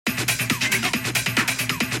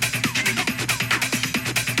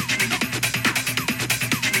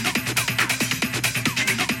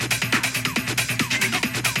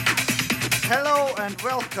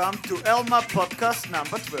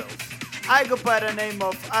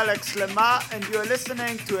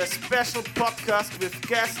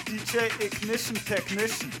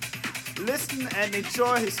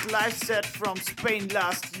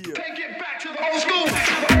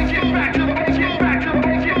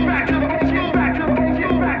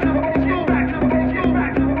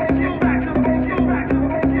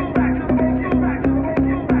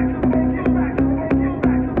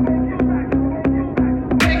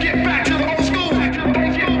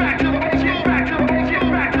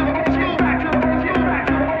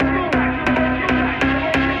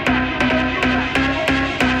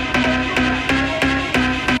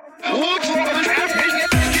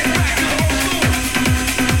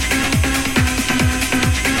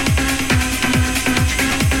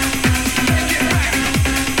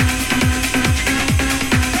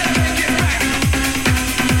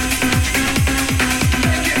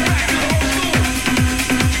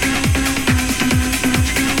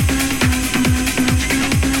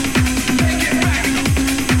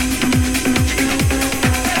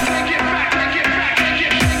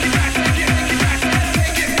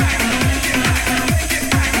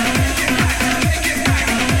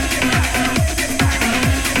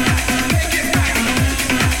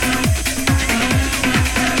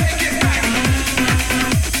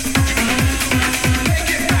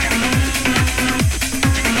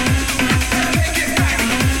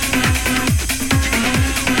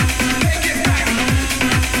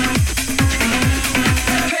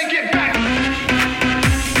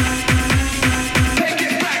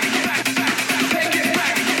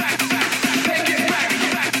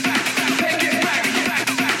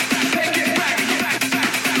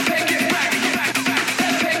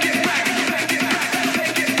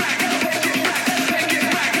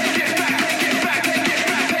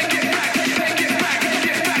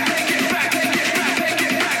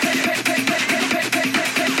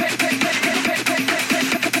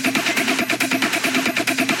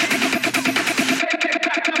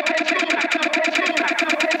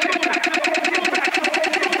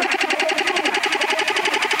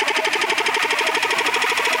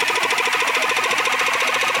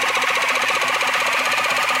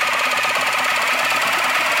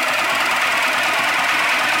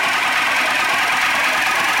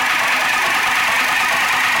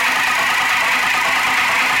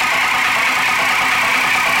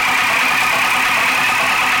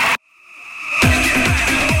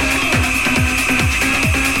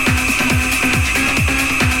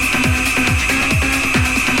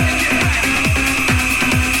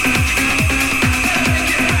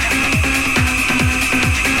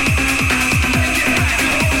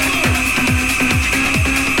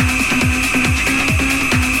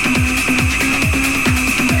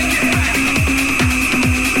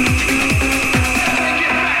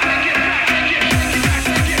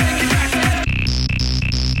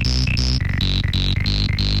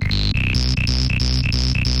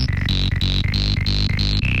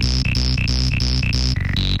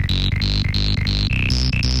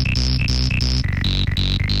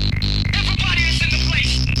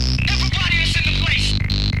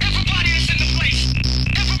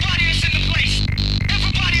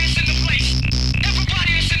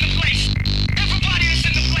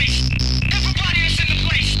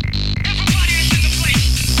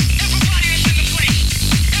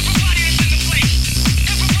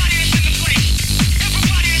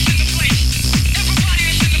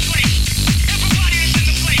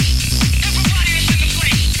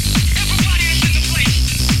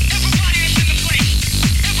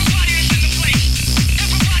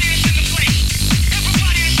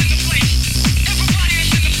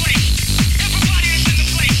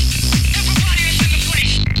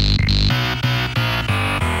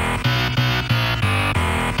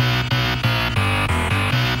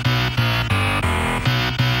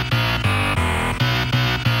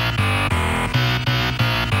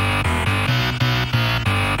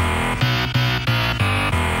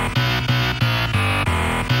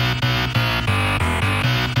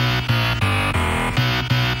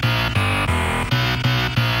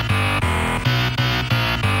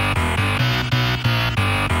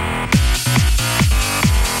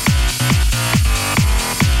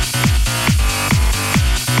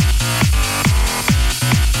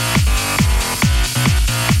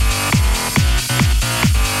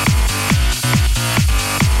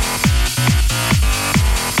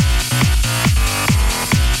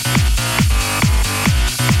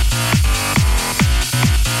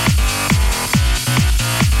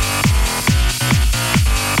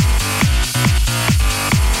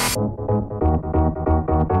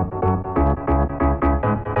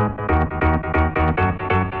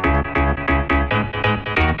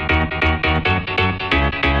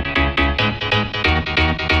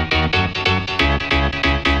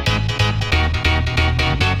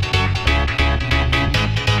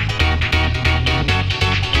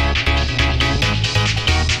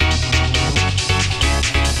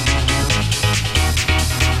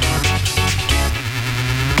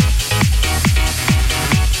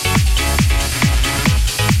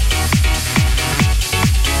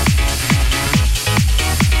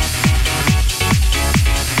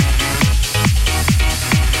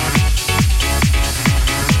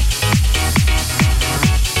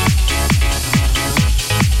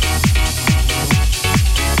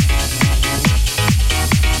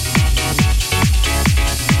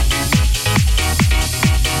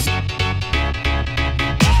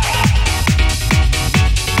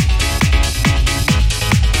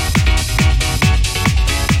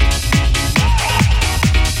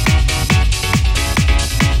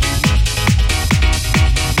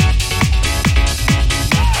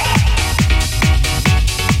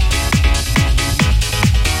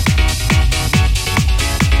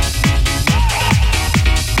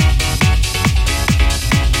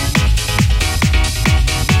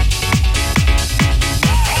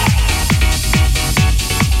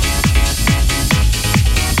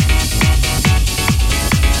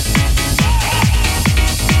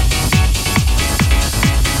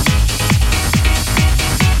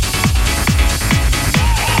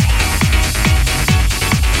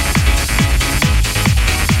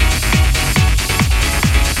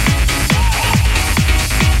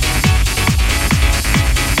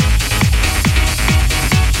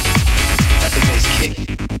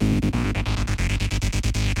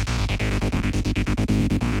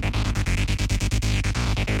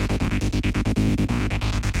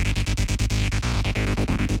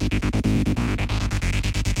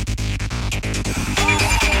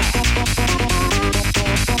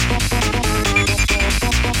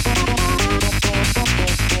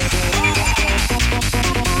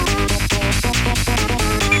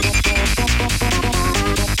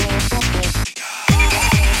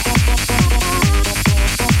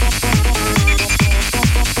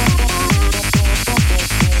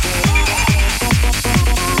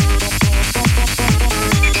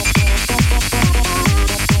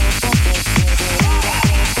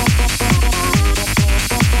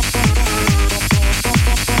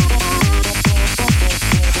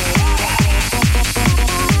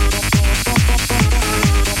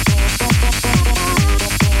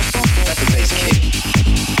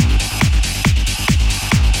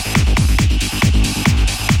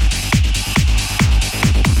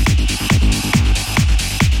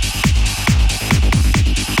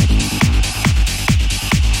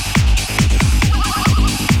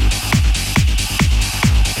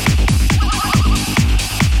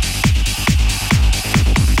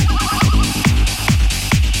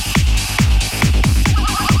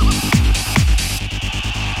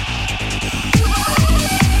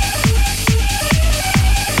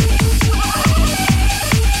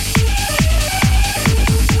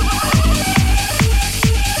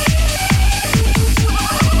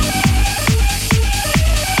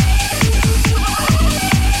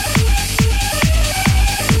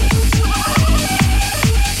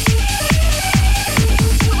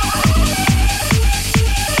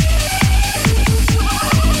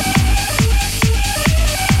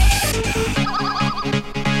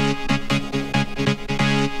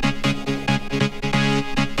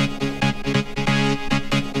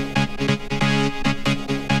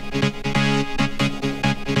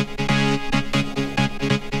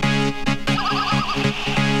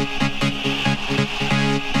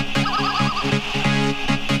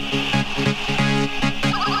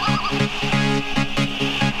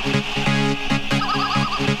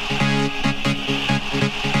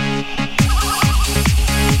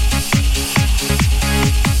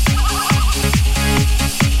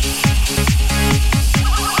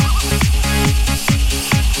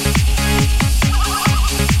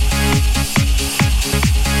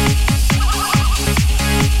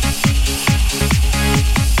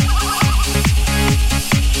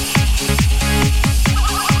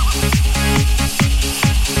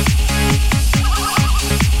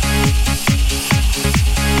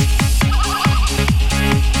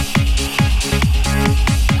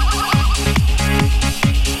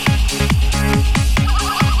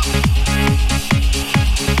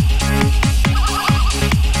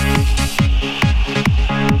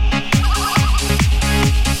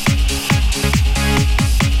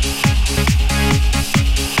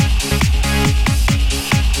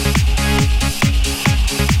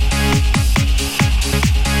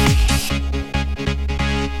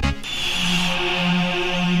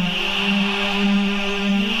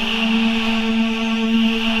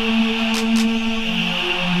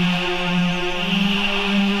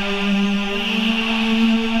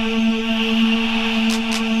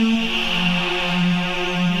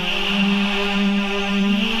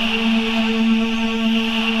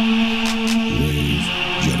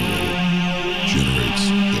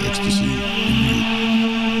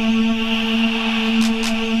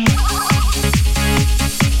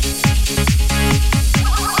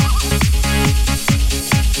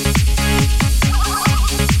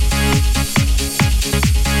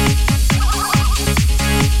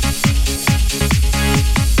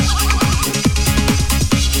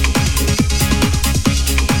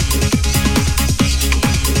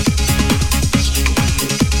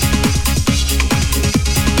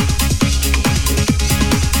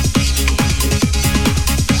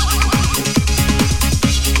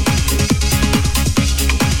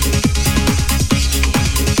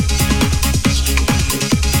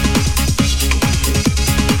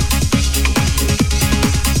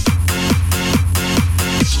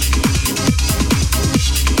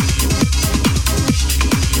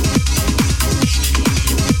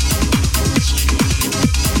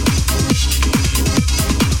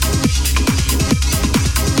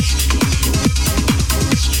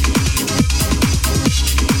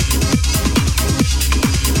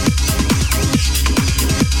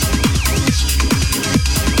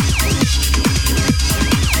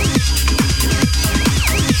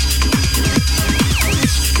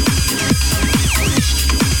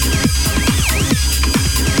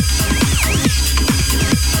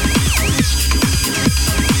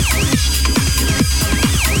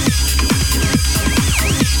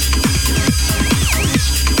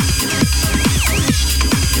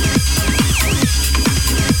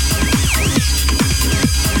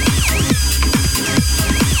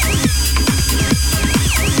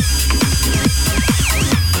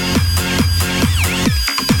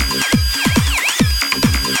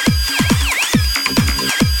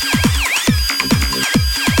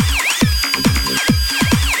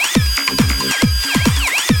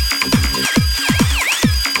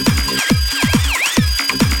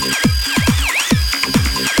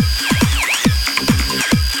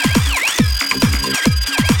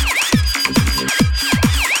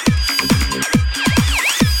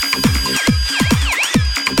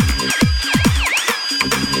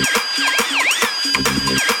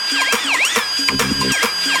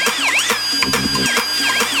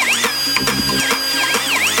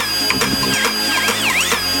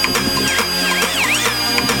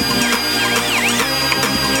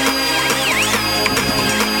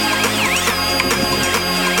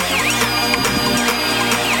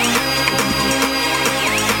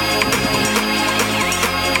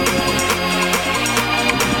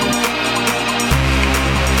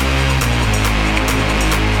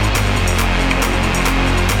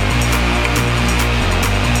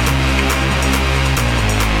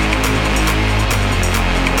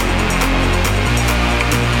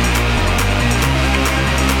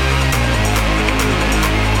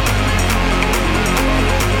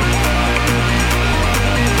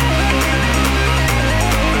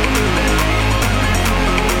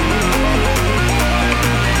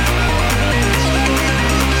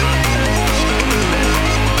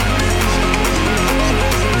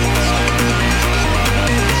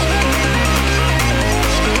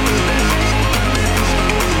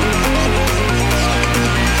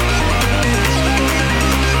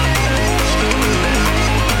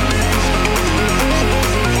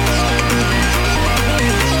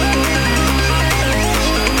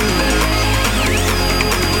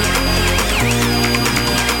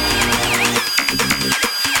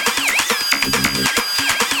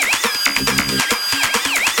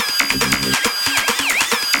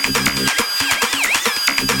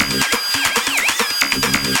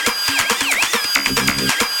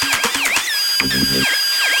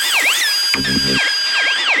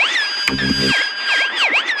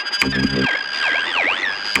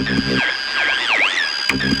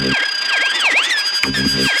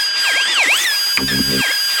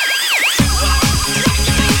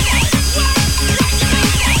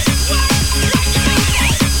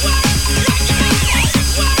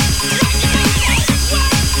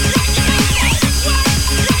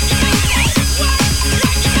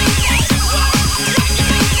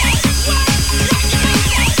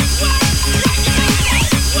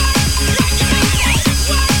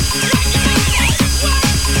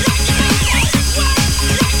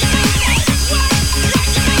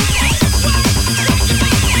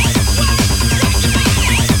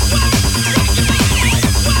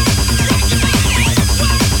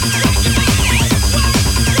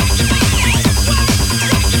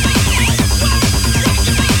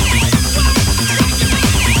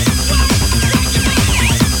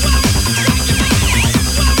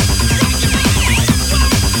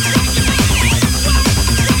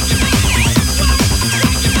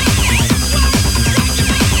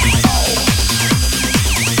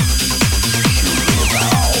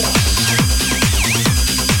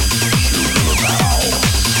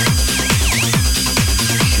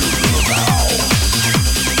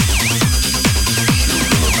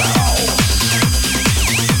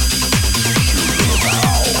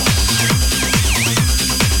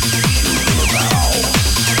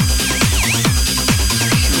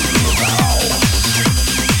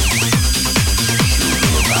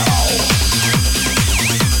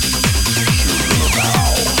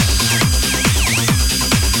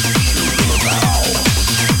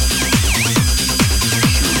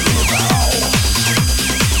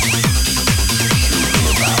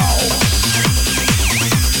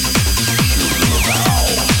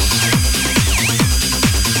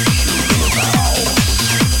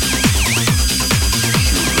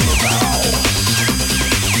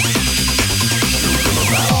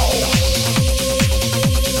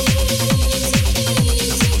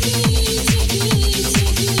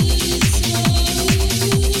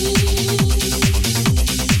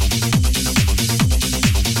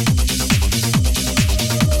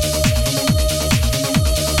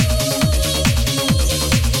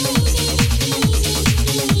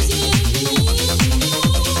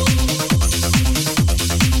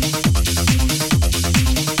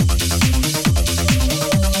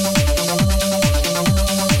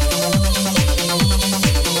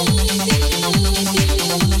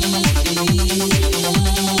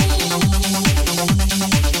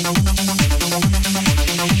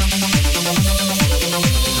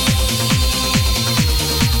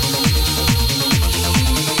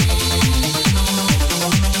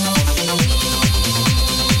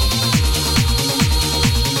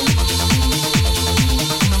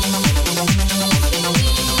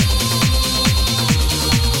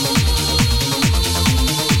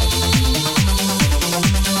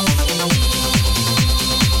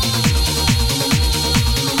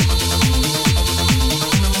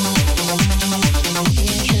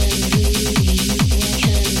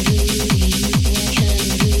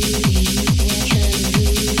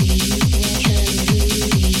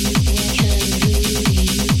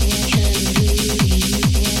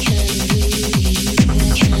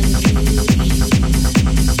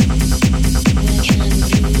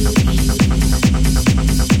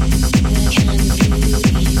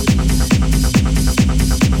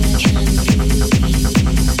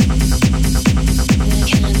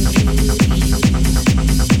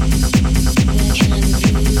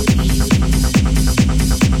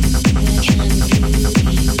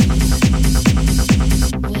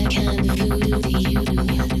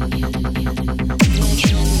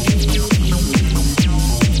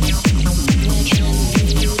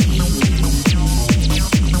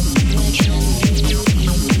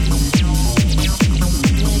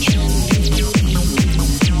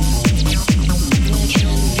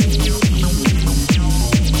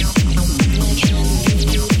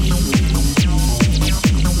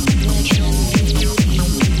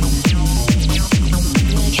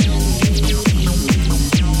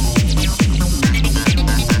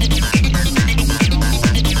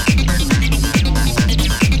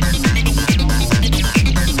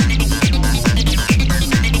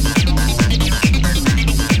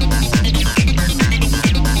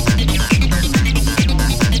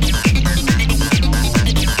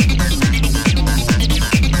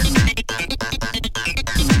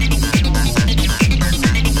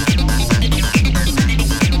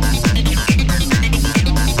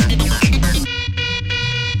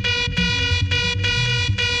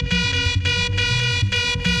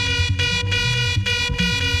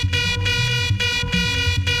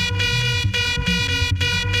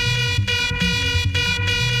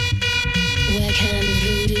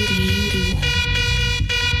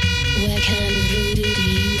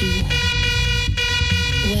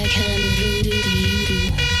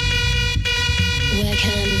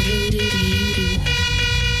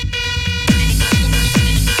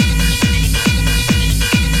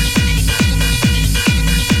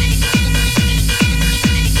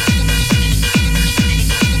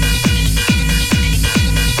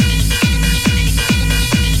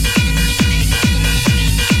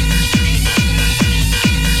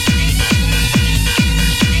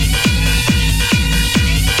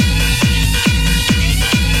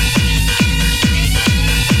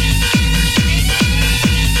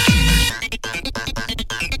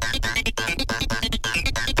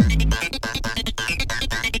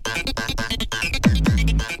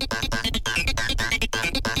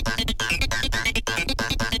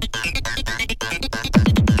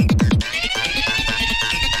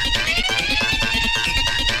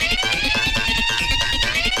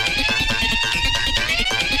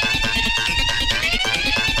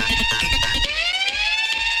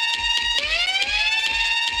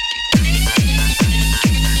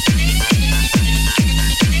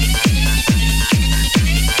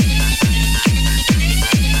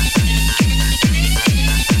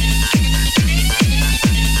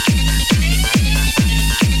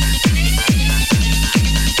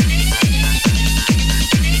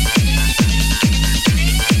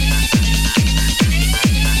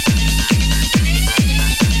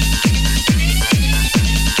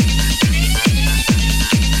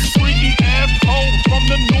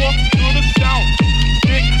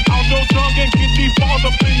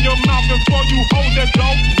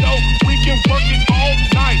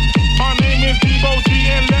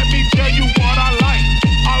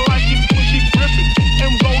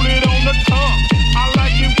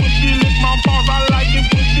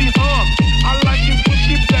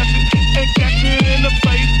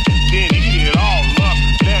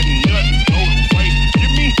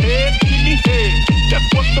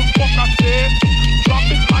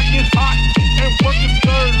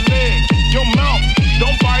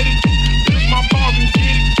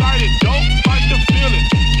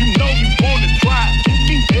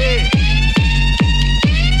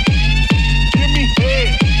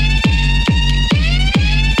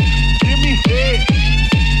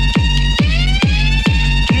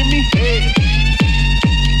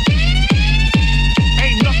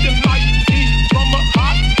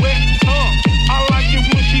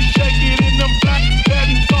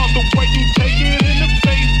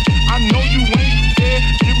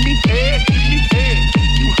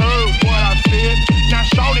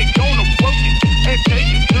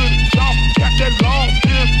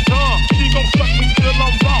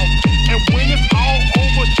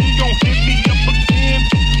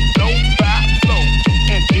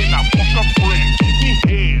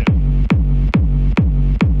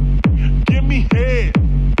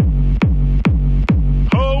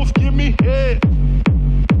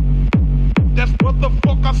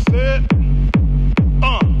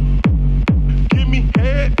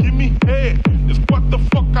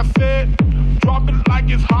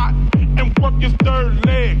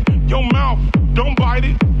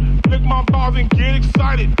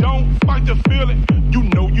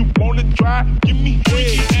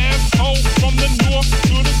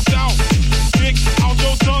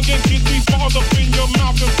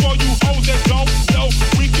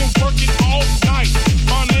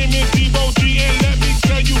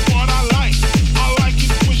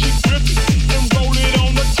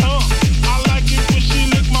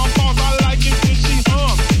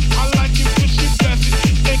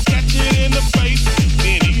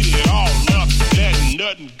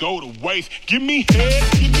Give me head,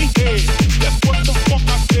 give me head. That's what the fuck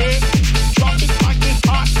I said. Drop it like it's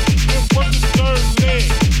hot and work the third leg.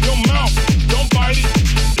 Your mouth, don't bite it.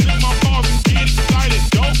 Lick my balls and get excited.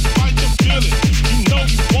 Don't fight the feeling. You know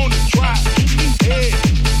you wanna try. Give me head.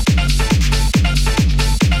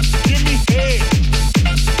 Give me head.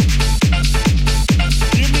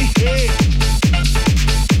 Give me head.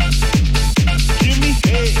 Give me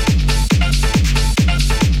head.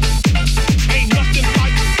 Ain't nothing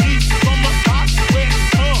like heat from a hot, wet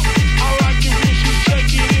tongue. I like it when she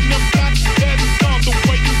shake it in the back. That is done the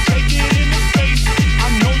way you take it in the face. I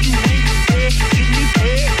know you ain't scared. Give me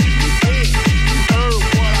head, give me head. You heard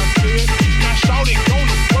what I said. Now shout it,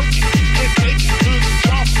 gonna work it and take it to the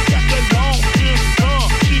top. Got that long, good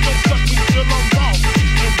tongue. She gon' suck me till I'm raw.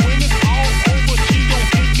 And when it's all over, she gon'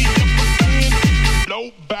 hit me up again. Blow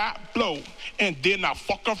by blow. And then I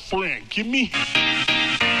fuck a friend. Give me.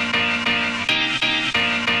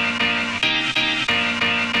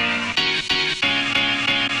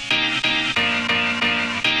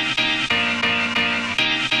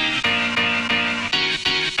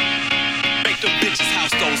 Make them bitches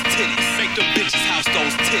house those titties. Make them bitches house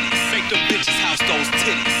those titties. Make them bitches house those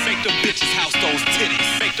titties. Make them bitches house those titties.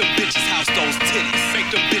 Make them bitches house those titties.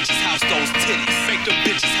 Make them bitches house those titties. Make them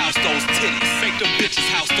bitches house those titties. Make them bitches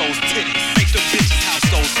house those titties. Make them bitches house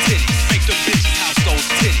those titties. Make them bitches house those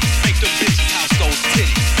titties. Make them bitches house those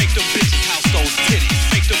titties. Make them bitches house those titties.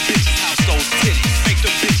 Make them bitches house those titties. Make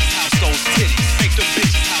them bitches house those titties. Make them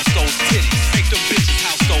bitches house those titties. Make them bitches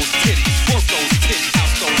house those titties. Work those titties.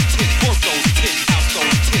 House those titties. Work those titties. House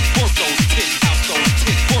those titties. Work those titties. House those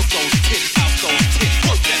titties. Work those titties. House those titties.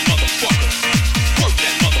 Work that motherfucker. Work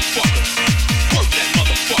that motherfucker. Work that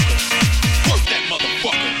motherfucker. Work that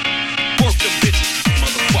motherfucker. Work them bitches,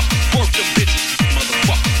 motherfucker. Work them bitches,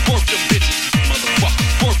 motherfucker. Work them bitches, motherfucker.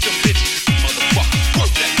 Work them bitches, motherfucker.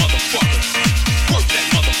 Work that motherfucker. Work that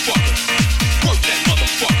motherfucker. Work that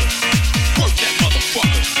motherfucker. Work that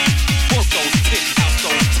motherfucker. Work those titties, house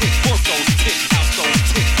those titties. Work those titties, house those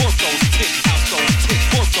titties. Work those titties, house those titties.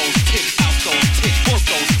 Work those titties, house those titties. Work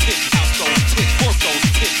those titties, house those titties. Work those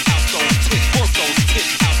titties, house those titties. Work those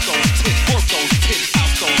titties, house those titties. Work those titties,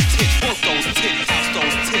 house those titties. Work those titties, house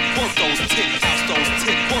those titties. Work those titties, house those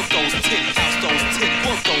titties. Work those titties, house those titties.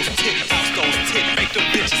 Work those titties, house those titties. Make them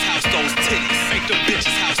bitches house those titties. Make them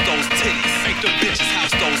bitches house those titties. Make them bitches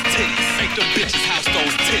house those titties. Make them bitches house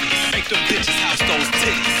those titties. Make them bitches house those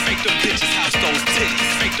titties. Make them bitches house those titties.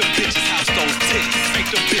 Make them bitches house those titties. Make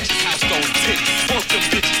them bitches house those titties. Work them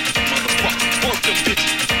bitches, motherfucker. Work them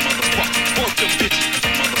bitches, motherfucker. Work them bitches,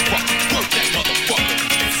 motherfucker. Work that motherfucker.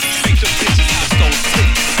 Make them bitches house those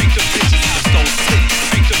titties. Make them bitches house those titties.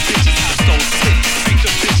 Make them bitches house those titties. Make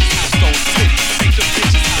them bitches house those titties. Make them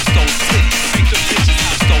bitches house those titties. Make them bitches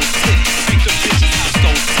house those titties. Make them bitches house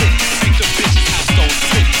those titties. Make them bitches house those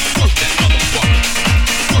titties. Work that motherfucker.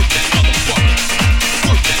 Work that motherfucker.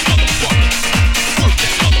 Work that motherfucker. Work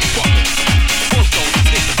that motherfucker. Work those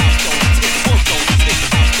titties, house those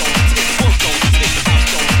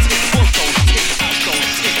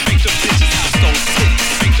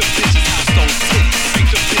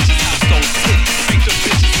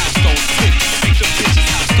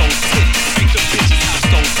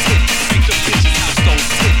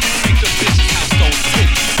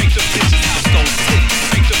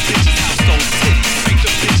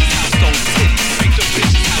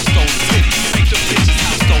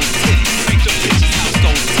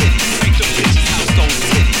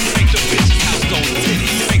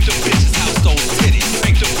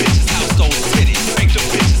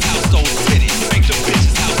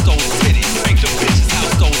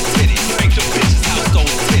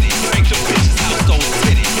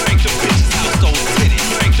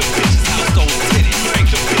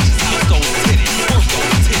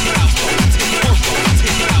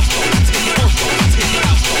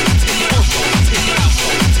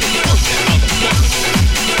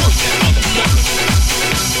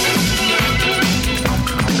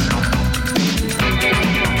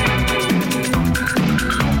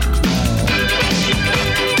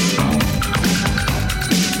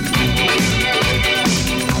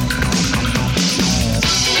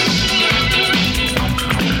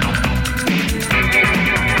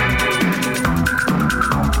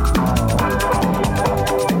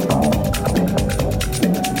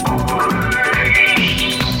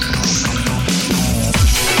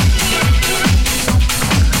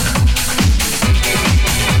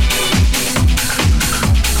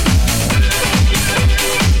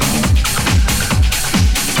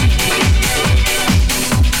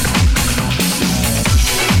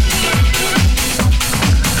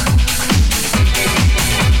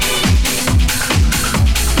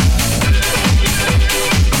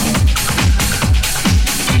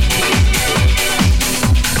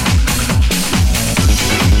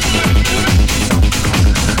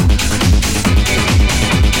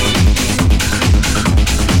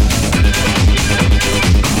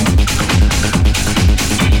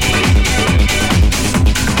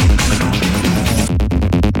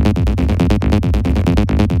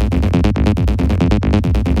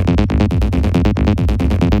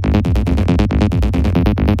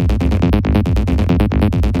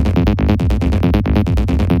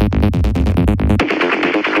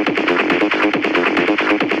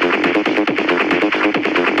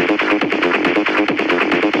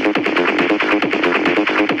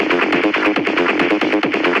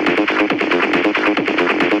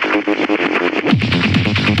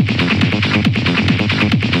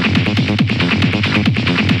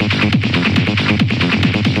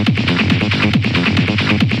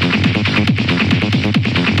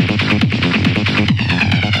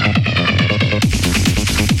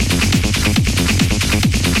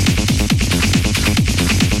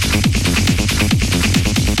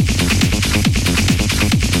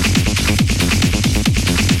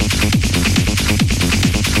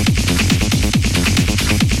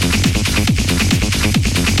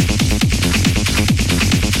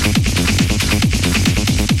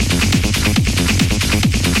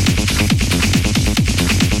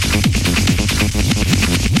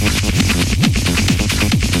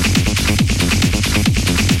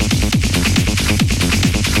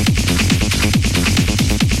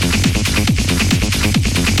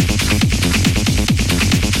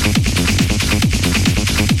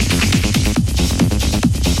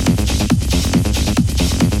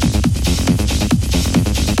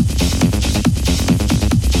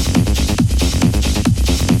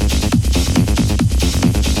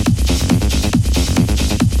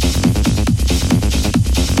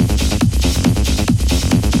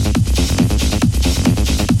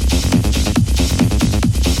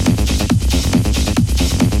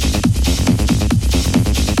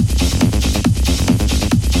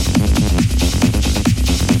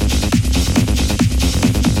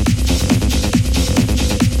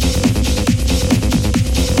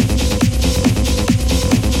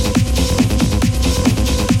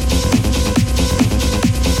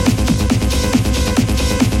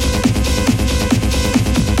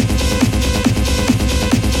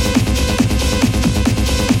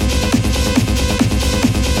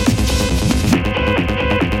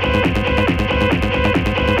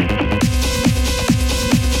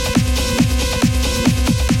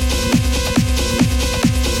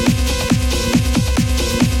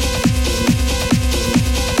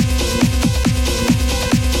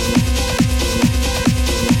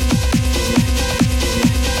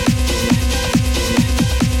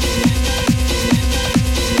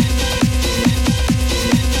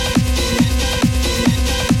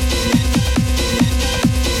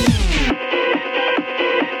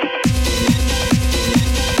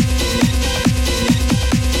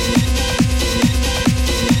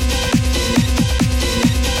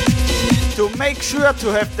sure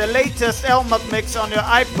to have the latest Elmart mix on your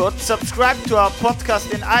iPod, subscribe to our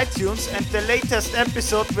podcast in iTunes, and the latest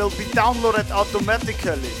episode will be downloaded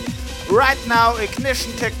automatically. Right now,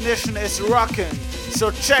 Ignition Technician is rocking,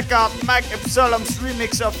 so check out Mike Absalom's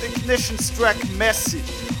remix of Ignition's track Messy,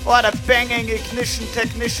 or the banging Ignition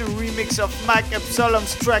Technician remix of Mike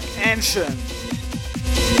Absalom's track Ancient.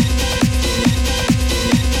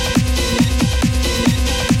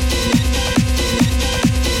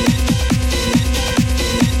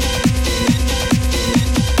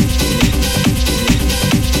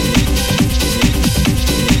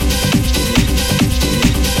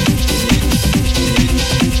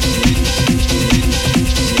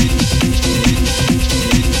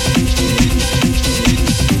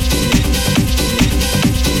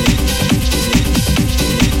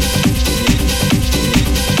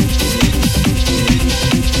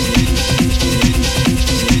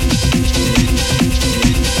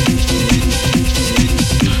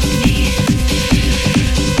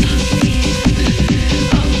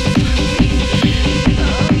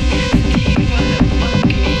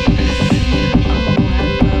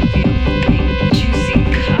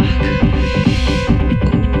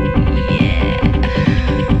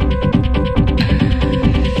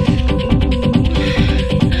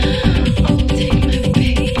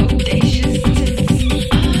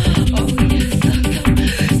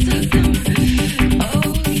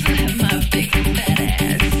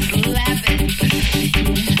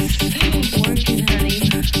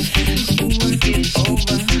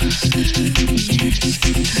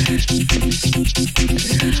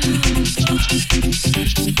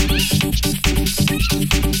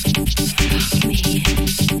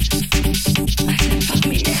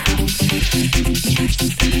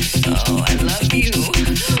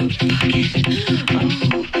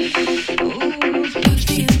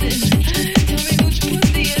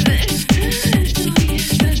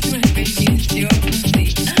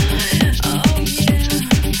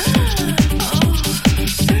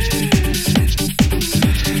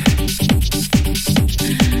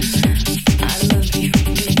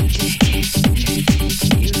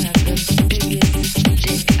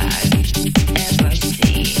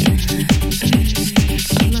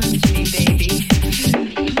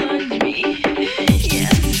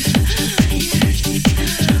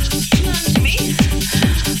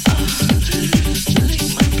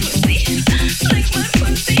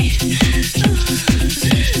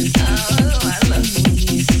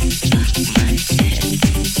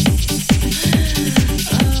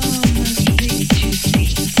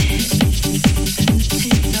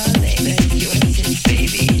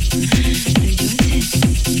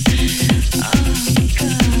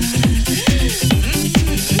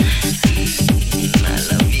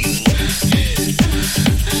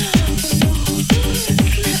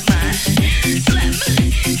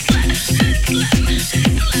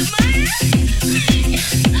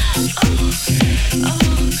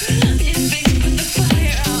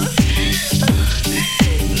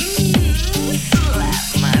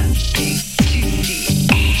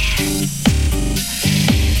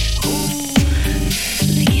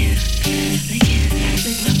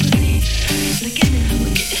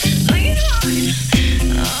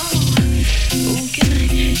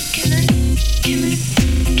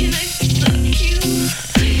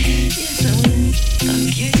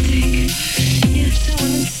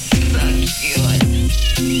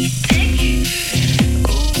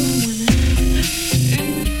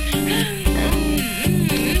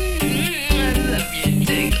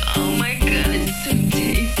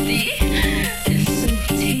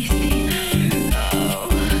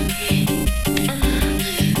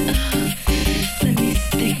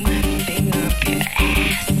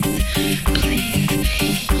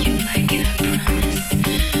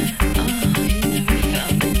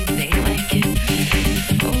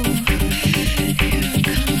 Oh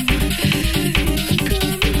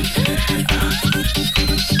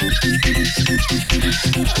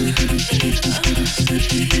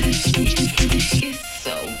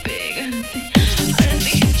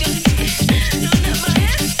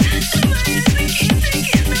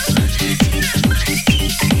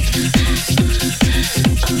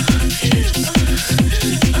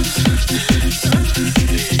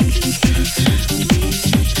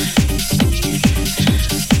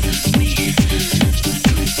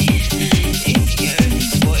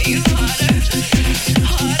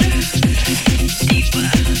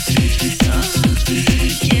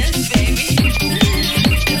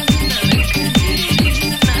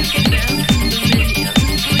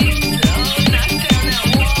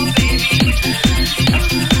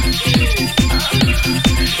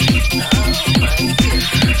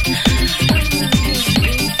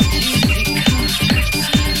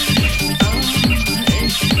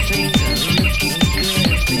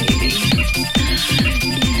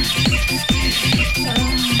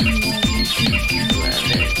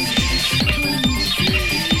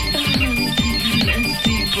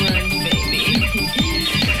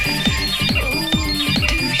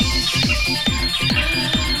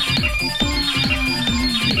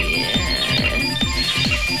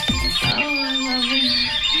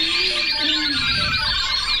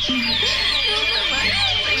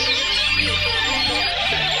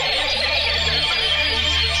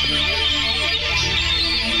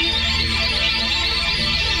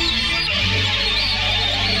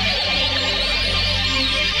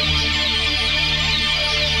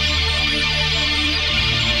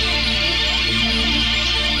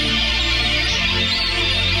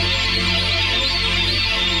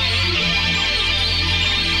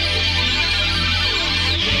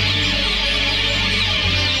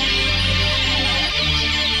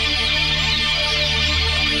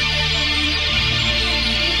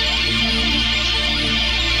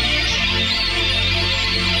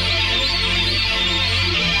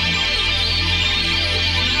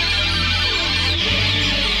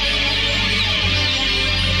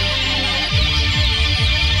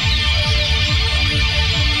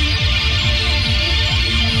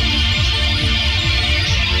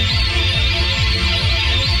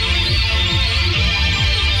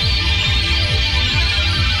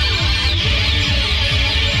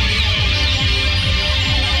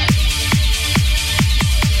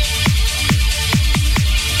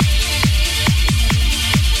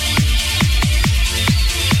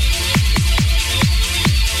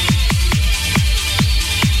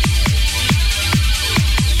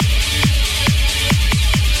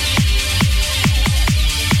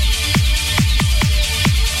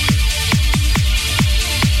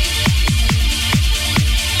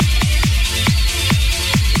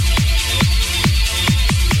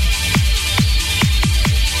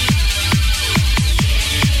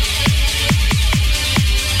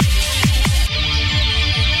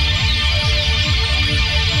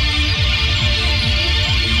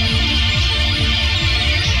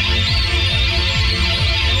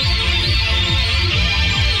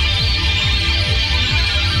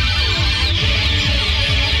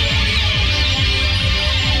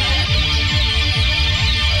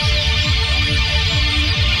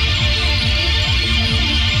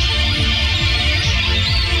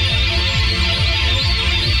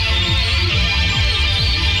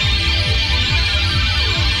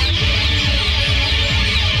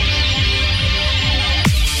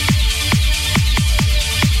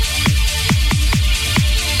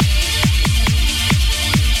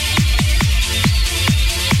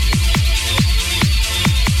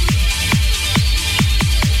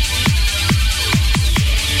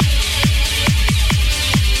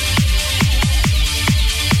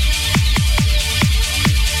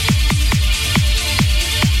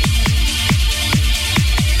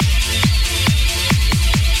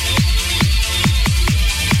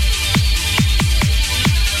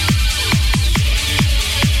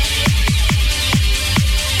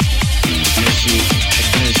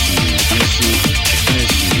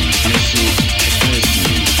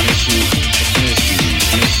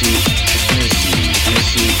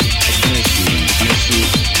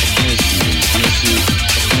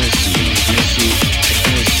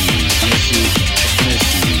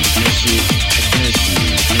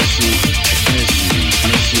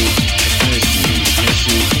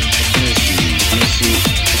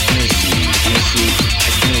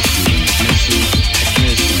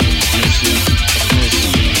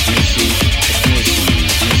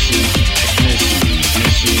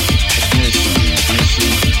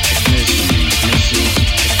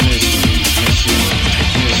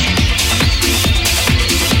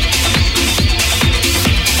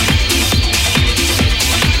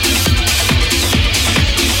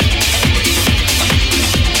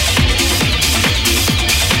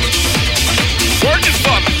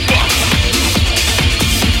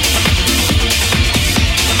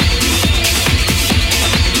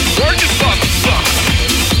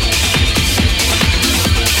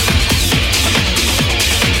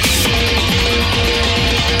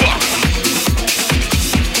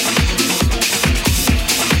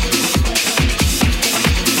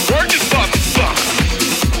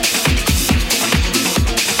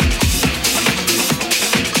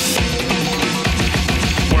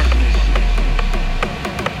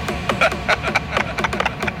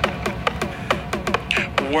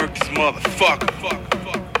Work this motherfucker.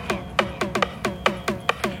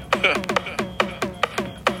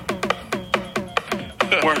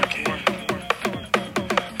 Work it.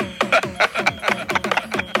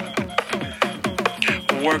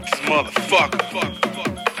 Work this motherfucker.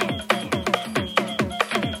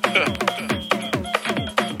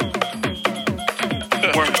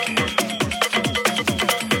 Work it.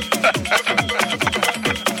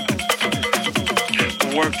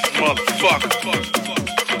 Work this motherfucker.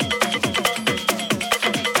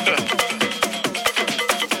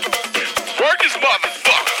 Work this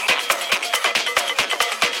motherfucker.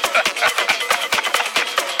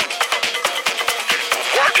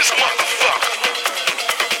 Work this motherfucker.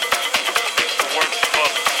 Work this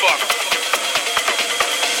motherfucker.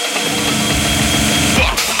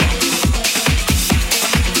 Fuck.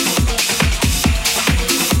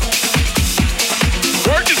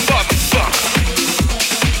 Work this motherfucker.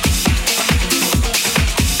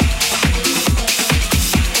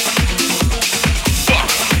 Fuck.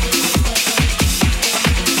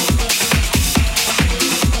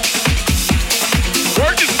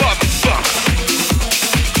 Work this motherfucker.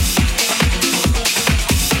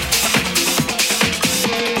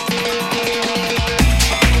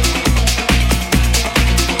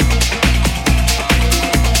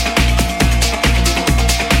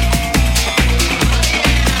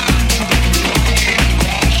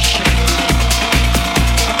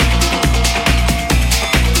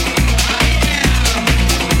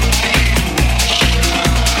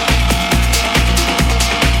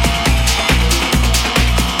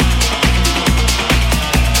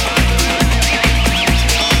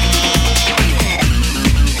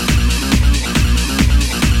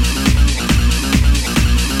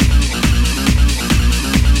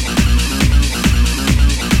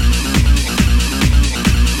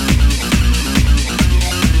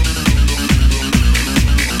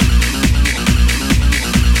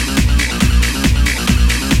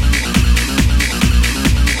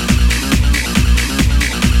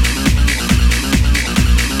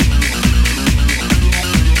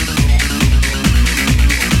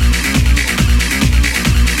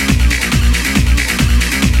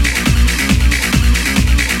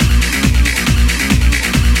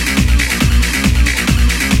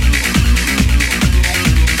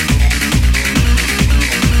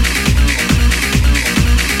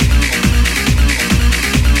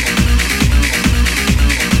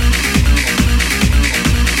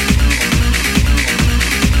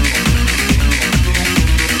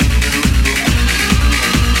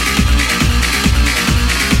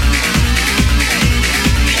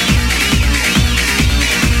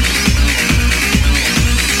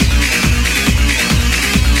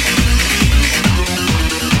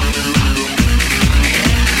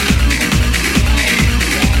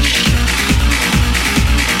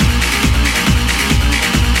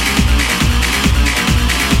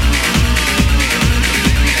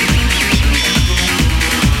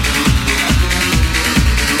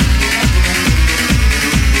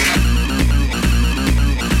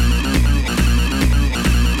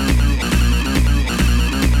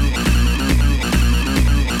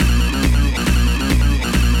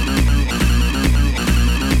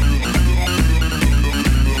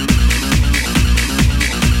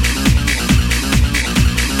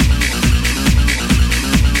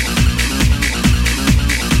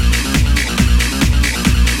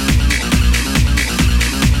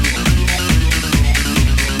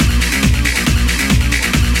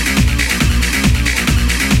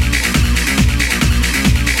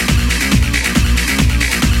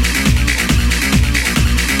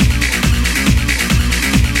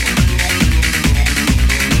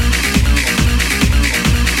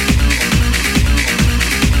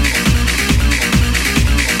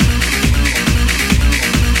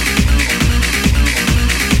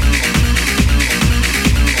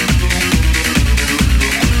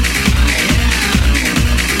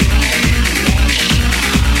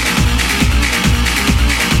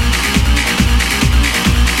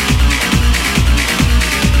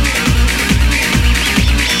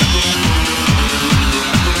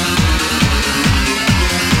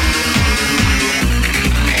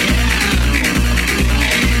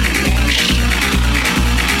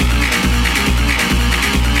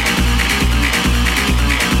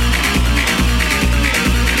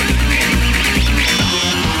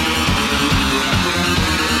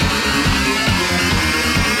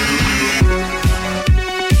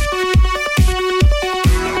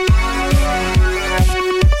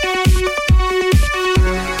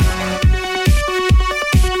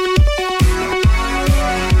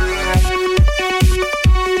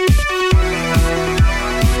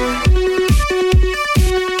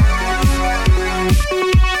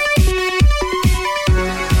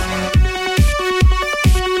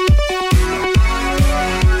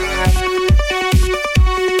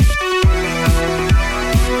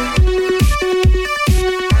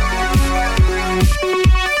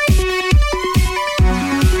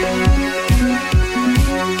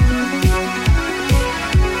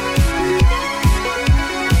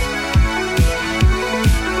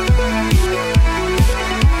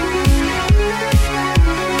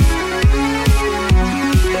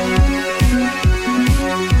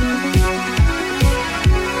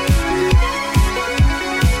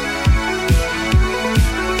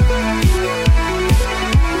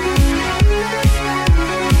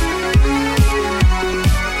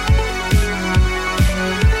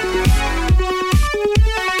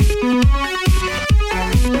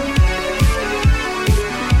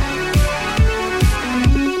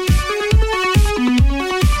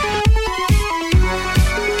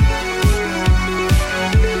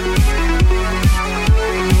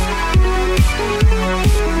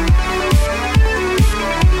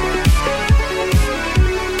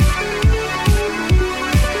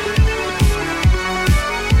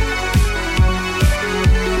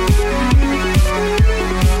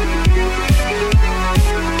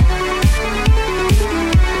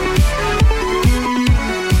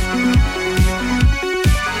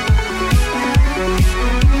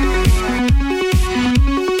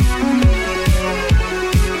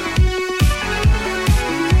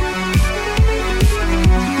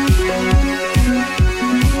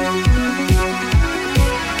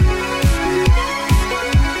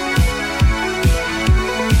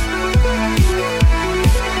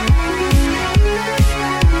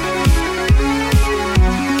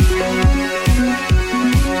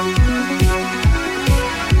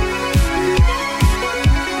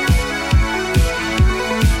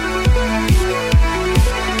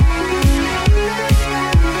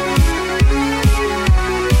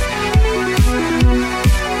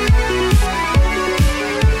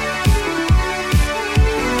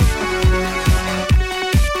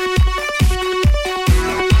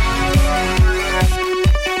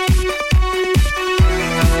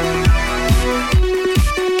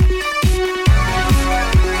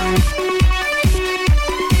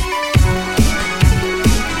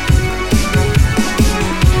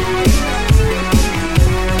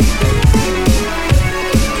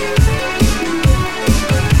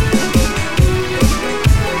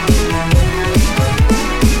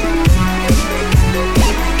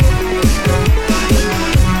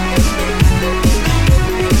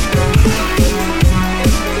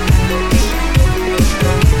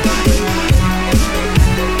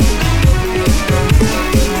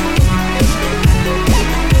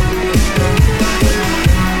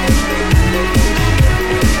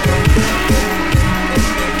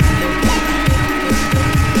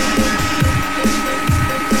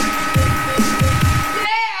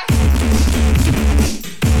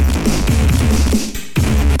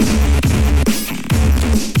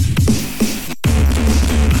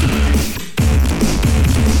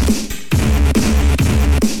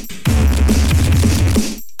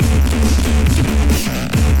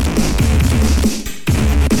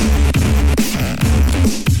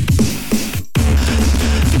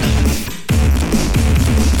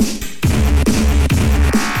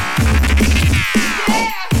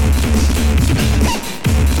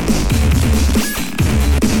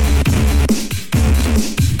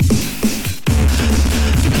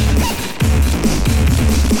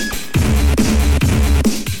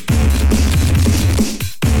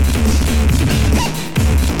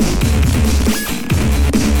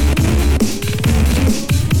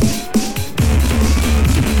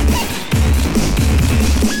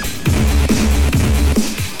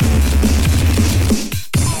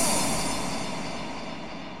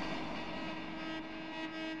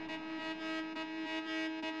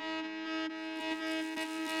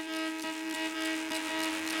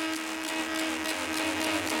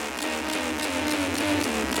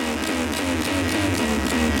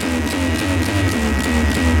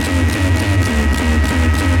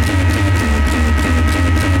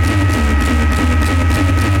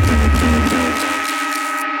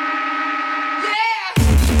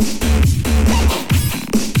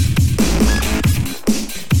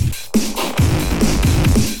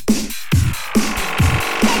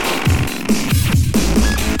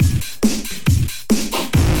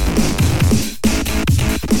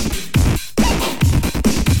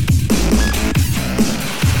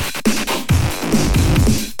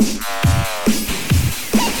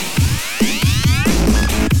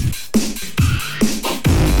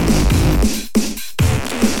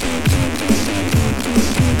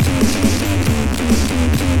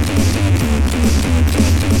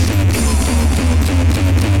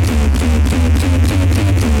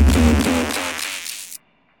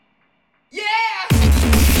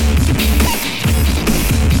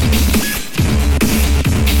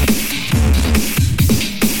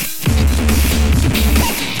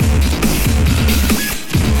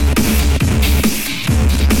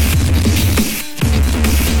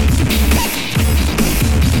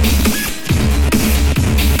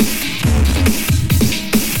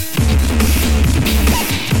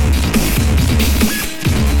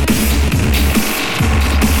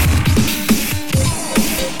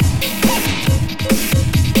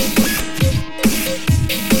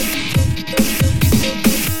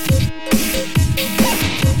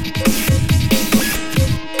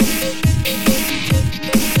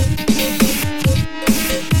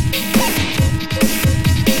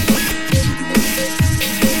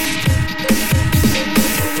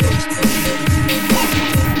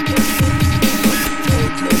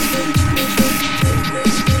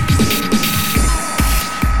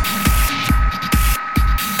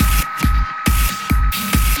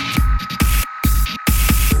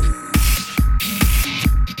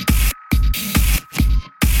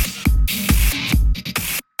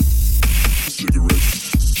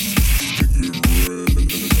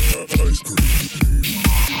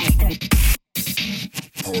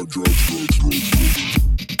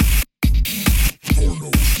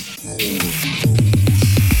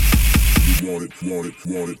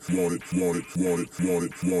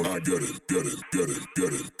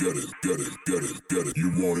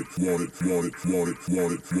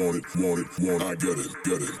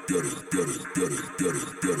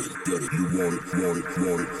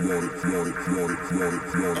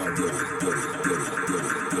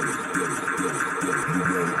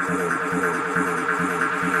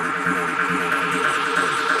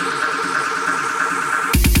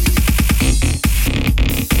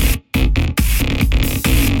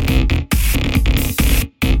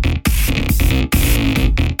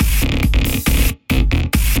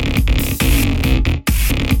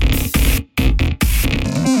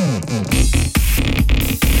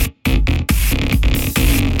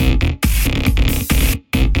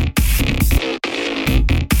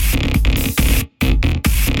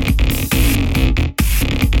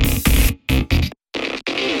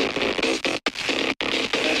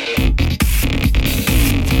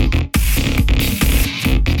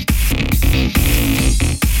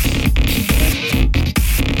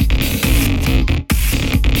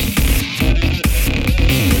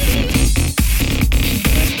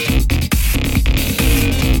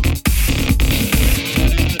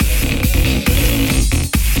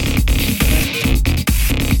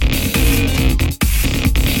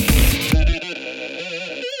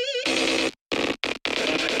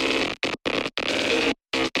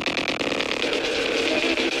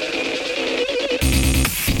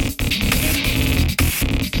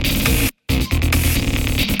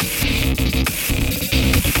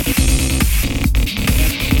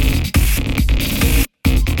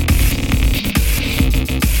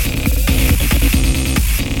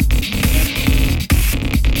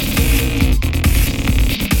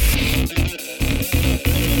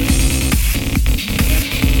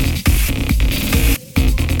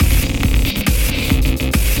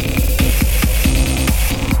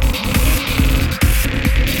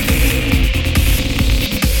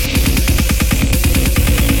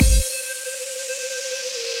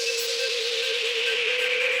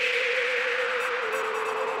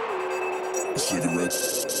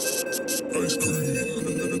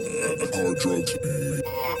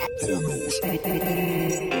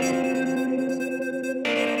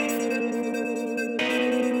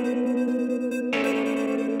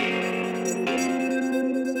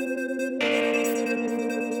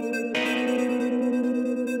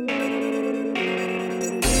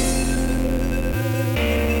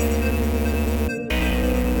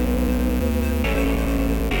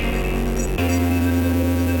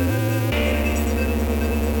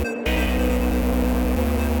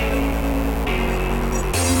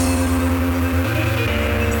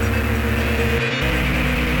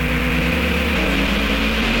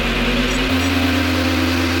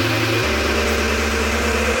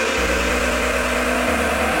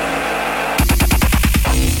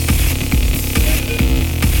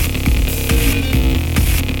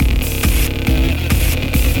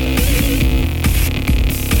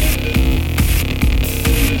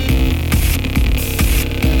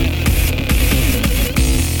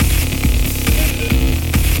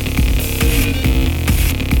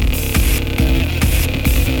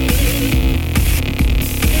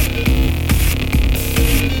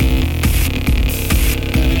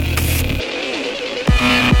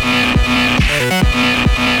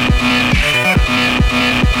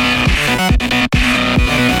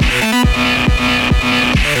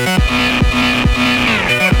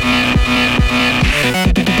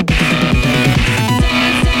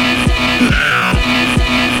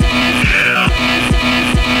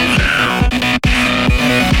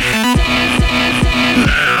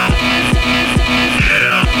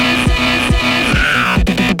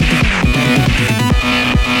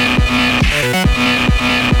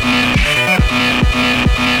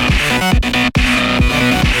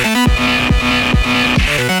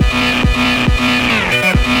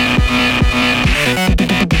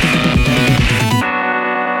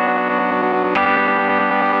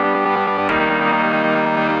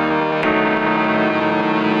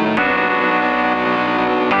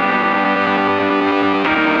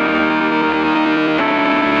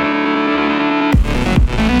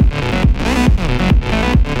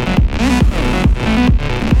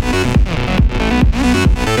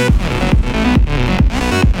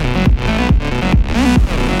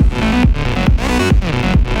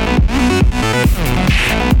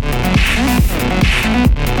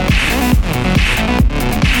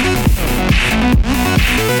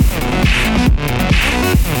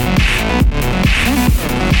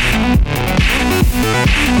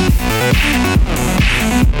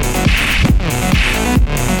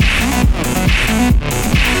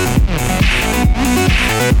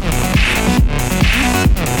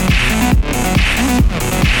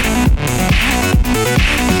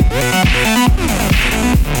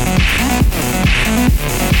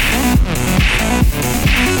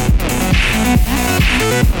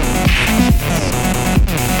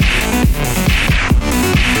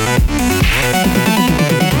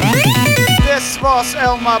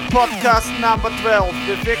 Lemar podcast number 12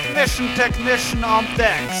 with Ignition Technician on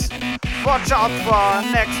decks. Watch out for our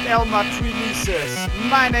next elmart releases.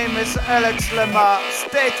 My name is Alex Lemar.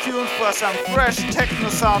 Stay tuned for some fresh techno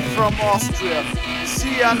sound from Austria.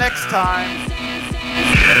 See ya next time.